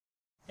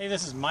Hey,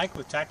 this is Mike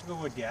with Tactical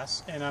Wood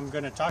Gas, and I'm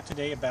going to talk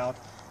today about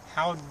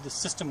how the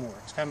system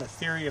works, kind of a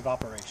theory of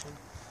operation.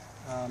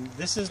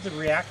 This is the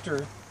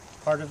reactor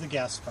part of the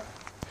gasifier.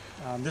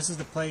 This is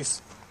the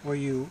place where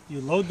you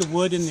load the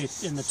wood in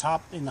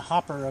the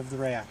hopper of the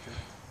reactor,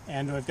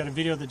 and I've got a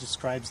video that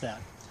describes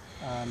that.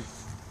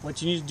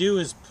 What you need to do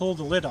is pull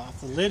the lid off.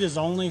 The lid is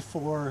only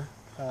for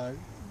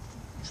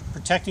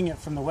protecting it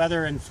from the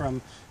weather and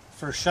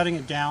for shutting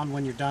it down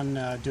when you're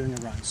done doing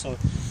a run. So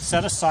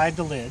set aside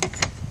the lid.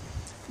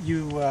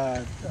 You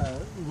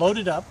load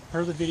it up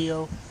per the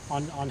video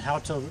on how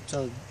to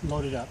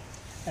load it up,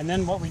 and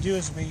then what we do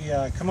is we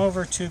come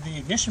over to the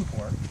ignition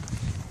port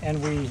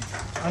and we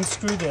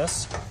unscrew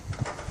this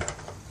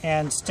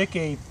and stick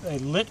a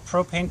lit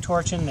propane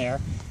torch in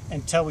there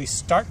until we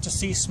start to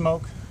see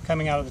smoke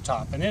coming out of the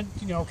top, and it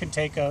can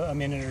take a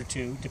minute or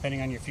two depending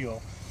on your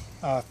fuel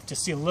to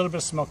see a little bit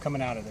of smoke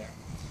coming out of there.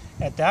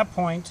 At that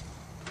point,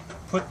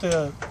 put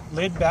the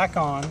lid back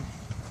on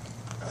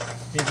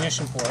the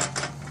ignition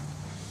port.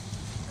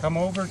 Come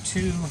over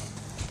to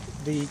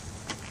the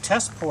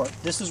test port.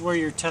 This is where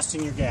you're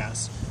testing your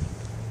gas.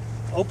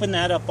 Open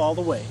that up all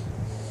the way,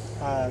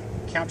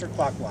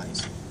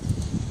 counterclockwise,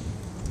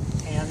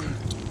 and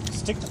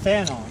stick the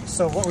fan on.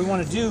 So what we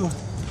want to do,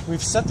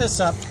 we've set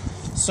this up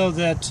so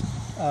that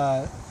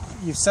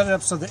you've set it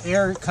up so the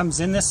air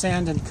comes in this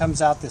end and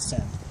comes out this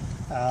end.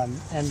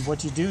 And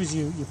what you do is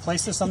you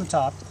place this on the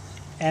top,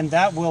 and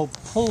that will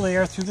pull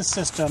air through the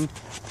system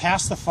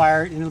past the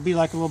fire, and it'll be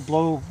like a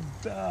little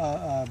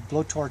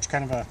blowtorch,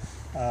 kind of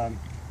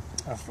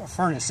a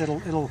furnace.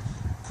 It'll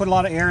put a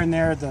lot of air in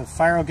there. The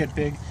fire will get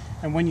big,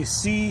 and when you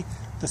see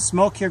the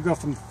smoke here go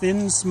from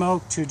thin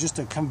smoke to just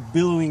a kind of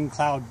billowing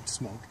cloud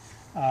smoke,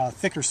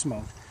 thicker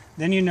smoke,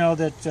 then you know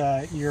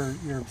that your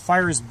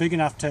fire is big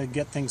enough to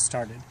get things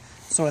started.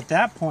 So at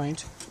that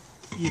point,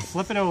 you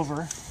flip it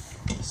over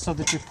so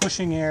that you're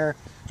pushing air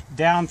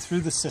down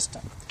through the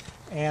system,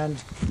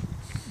 and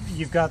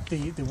you've got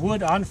the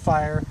wood on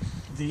fire.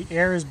 The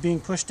air is being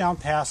pushed down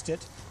past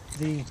it.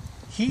 The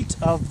heat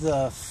of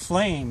the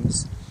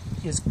flames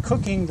is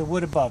cooking the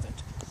wood above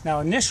it. Now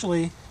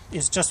initially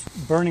it's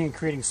just burning and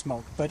creating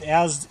smoke, but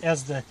as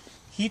the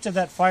heat of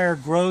that fire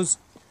grows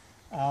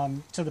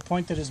to the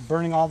point that it's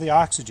burning all the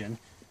oxygen,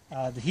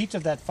 the heat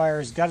of that fire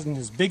has gotten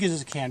as big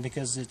as it can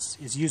because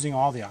it's using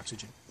all the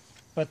oxygen.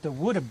 But the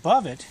wood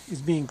above it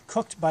is being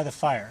cooked by the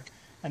fire,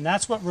 and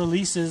that's what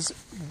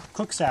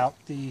cooks out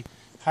the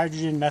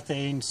hydrogen,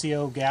 methane,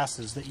 CO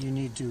gases that you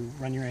need to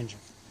run your engine.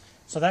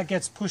 So that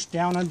gets pushed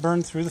down and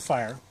burned through the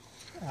fire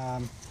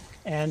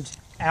and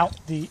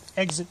out the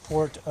exit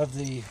port of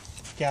the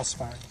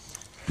gasifier.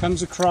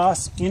 Comes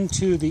across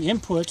into the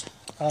input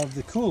of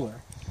the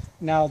cooler.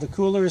 Now the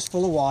cooler is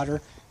full of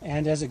water,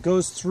 and as it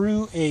goes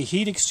through a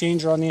heat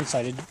exchanger on the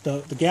inside,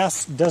 the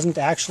gas doesn't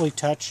actually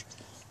touch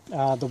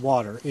the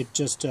water. It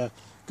just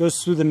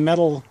goes through the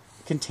metal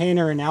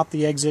container and out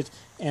the exit,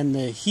 and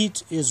the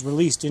heat is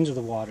released into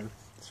the water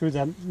through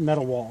the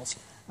metal walls.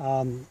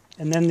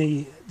 And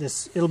then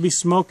it'll be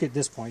smoke at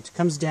this point. It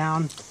comes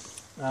down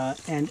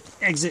and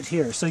exit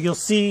here. So you'll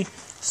see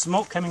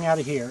smoke coming out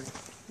of here.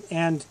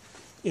 And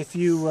if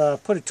you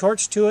put a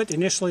torch to it,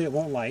 initially it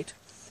won't light.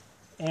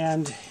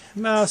 And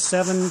about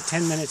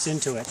 7-10 minutes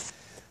into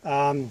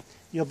it,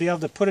 you'll be able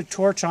to put a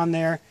torch on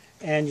there,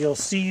 and you'll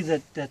see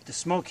that the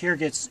smoke here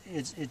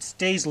it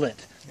stays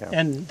lit. Yeah.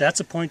 And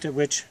that's a point at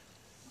which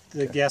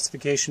the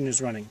gasification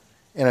is running.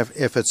 And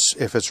if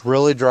it's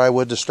really dry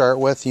wood to start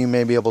with, you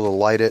may be able to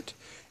light it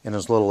in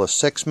as little as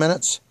 6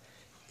 minutes.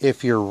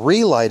 If you're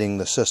relighting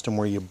the system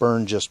where you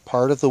burn just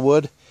part of the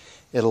wood,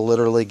 it'll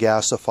literally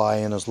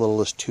gasify in as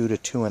little as 2 to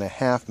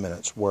 2.5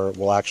 minutes, where it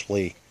will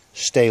actually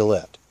stay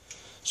lit.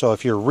 So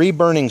if you're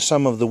reburning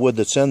some of the wood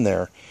that's in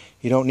there,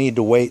 you don't need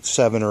to wait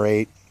 7 or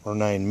 8 or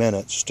 9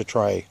 minutes to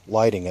try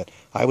lighting it.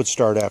 I would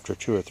start after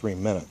 2 or 3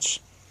 minutes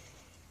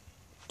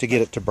to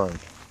get it to burn.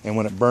 And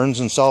when it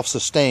burns and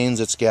self-sustains,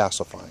 it's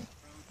gasifying.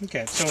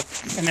 Okay, so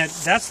and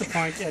that's the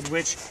point at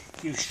which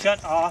you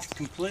shut off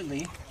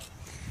completely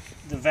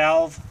the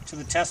valve to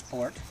the test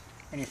port,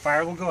 and your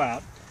fire will go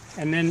out.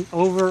 And then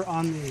over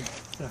on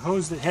the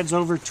hose that heads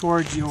over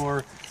towards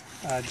your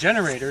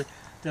generator,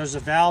 there's a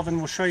valve, and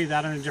we'll show you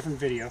that in a different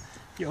video.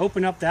 You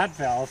open up that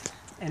valve,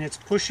 and it's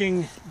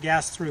pushing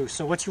gas through.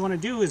 So what you want to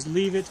do is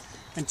leave it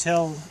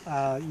until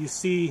you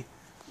see,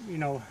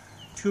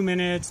 2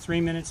 minutes,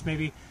 3 minutes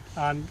maybe.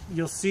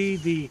 You'll see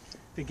the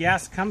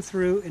gas come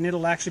through, and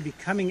it'll actually be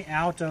coming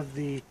out of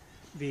the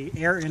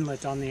air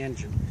inlet on the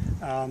engine.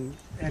 And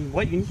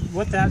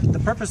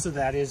the purpose of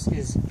that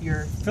is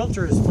your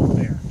filter is full of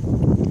air.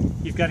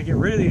 You've got to get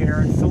rid of the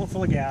air and fill it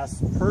full of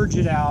gas, purge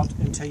it out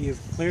until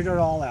you've cleared it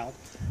all out.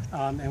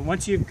 And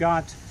once you've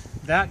got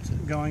that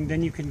going,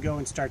 then you can go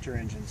and start your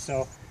engine.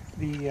 So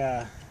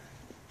the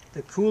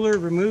cooler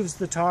removes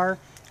the tar.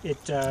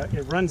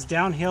 It runs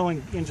downhill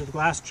into the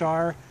glass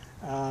jar,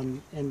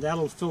 and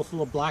that'll fill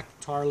full of black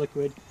tar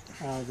liquid.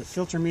 The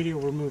filter media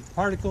will remove the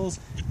particles,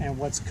 and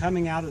what's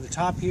coming out of the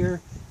top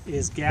here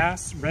is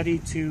gas ready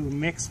to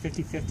mix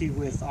 50-50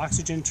 with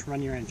oxygen to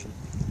run your engine.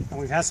 And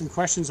we've had some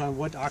questions on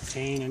what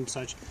octane and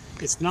such.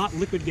 It's not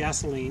liquid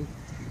gasoline.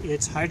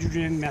 It's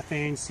hydrogen,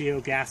 methane, CO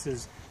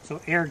gases,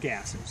 so air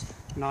gases,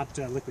 not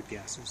liquid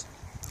gases.